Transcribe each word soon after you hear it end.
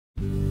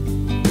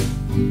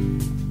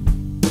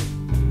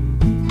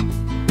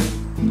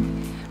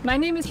My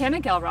name is Hannah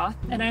Gelroth,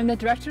 and I am the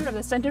Director of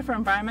the Center for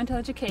Environmental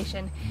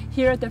Education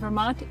here at the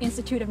Vermont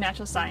Institute of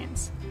Natural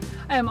Science.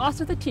 I am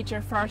also the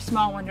teacher for our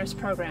Small Wonders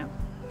program.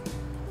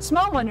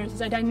 Small Wonders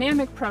is a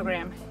dynamic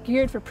program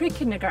geared for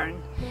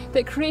pre-kindergarten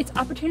that creates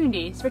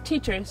opportunities for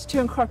teachers to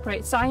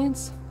incorporate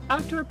science,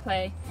 outdoor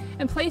play,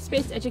 and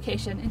place-based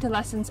education into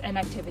lessons and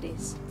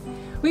activities.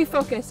 We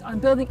focus on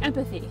building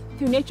empathy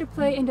through nature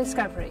play and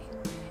discovery,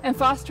 and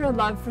foster a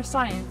love for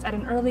science at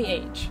an early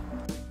age.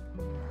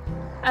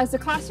 As the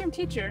classroom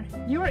teacher,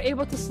 you are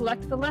able to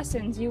select the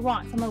lessons you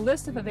want from a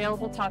list of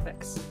available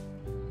topics.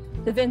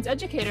 The VINS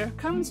educator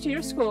comes to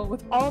your school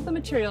with all the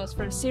materials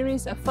for a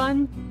series of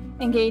fun,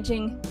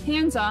 engaging,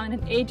 hands-on,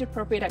 and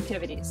age-appropriate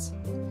activities.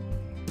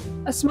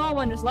 A Small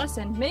Wonders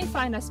lesson may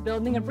find us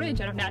building a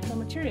bridge out of natural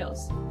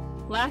materials,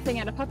 laughing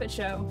at a puppet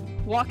show,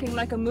 walking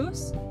like a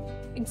moose,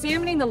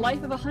 examining the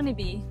life of a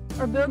honeybee,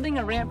 or building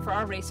a ramp for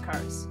our race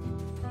cars.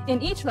 In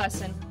each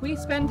lesson, we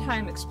spend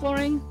time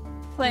exploring,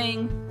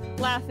 playing,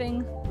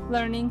 laughing,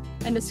 learning,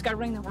 and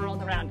discovering the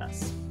world around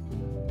us.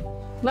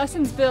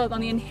 Lessons build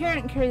on the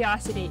inherent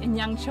curiosity in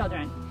young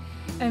children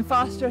and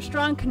foster a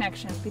strong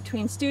connection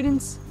between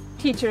students,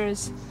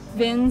 teachers,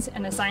 VINS,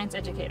 and the science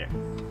educator.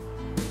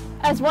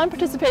 As one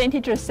participating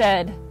teacher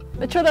said,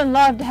 the children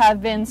love to have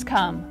VINS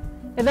come.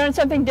 They learn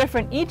something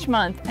different each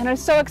month and are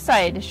so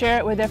excited to share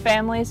it with their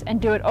families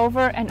and do it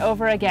over and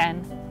over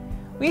again.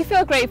 We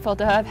feel grateful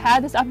to have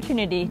had this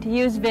opportunity to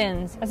use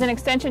VINS as an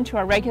extension to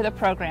our regular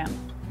program.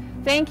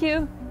 Thank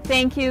you,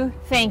 thank you,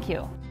 thank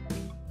you.